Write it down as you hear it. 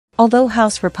Although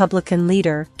House Republican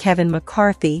leader Kevin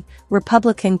McCarthy,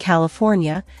 Republican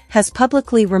California, has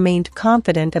publicly remained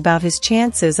confident about his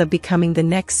chances of becoming the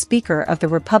next Speaker of the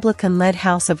Republican-led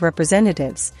House of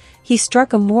Representatives, he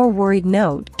struck a more worried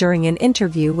note during an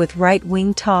interview with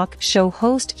right-wing talk show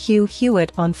host Hugh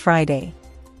Hewitt on Friday.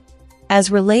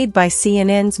 As relayed by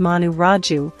CNN's Manu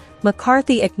Raju,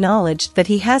 McCarthy acknowledged that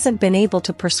he hasn't been able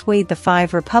to persuade the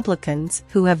 5 Republicans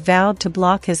who have vowed to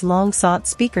block his long-sought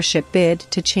speakership bid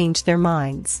to change their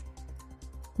minds.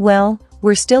 "Well,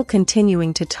 we're still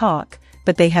continuing to talk,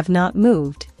 but they have not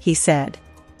moved," he said.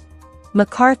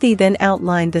 McCarthy then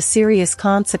outlined the serious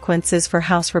consequences for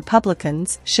House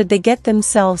Republicans should they get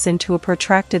themselves into a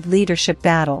protracted leadership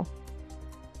battle.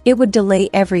 It would delay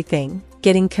everything,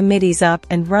 getting committees up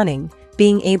and running,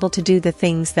 being able to do the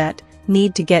things that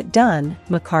need to get done,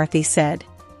 McCarthy said.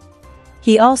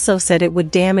 He also said it would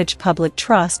damage public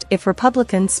trust if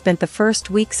Republicans spent the first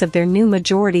weeks of their new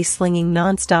majority slinging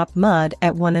nonstop mud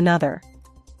at one another.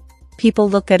 "People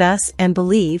look at us and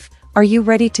believe, are you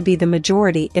ready to be the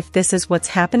majority if this is what's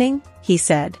happening?" he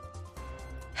said.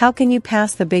 "How can you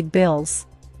pass the big bills?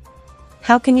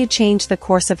 How can you change the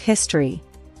course of history?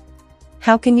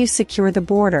 How can you secure the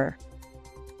border?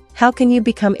 How can you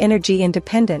become energy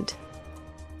independent?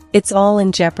 It's all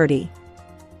in jeopardy."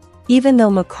 Even though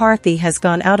McCarthy has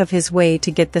gone out of his way to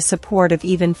get the support of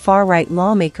even far-right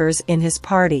lawmakers in his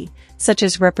party, such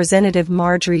as Representative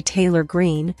Marjorie Taylor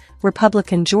Greene,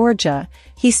 Republican Georgia,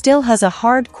 he still has a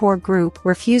hardcore group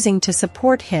refusing to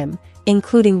support him,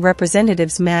 including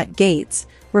Representatives Matt Gaetz,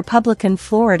 Republican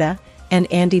Florida, and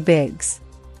Andy Biggs.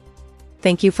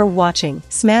 Thank you for watching.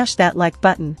 Smash that like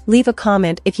button, leave a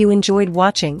comment if you enjoyed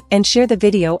watching, and share the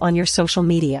video on your social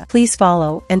media. Please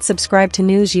follow and subscribe to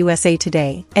News USA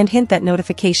Today, and hit that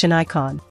notification icon.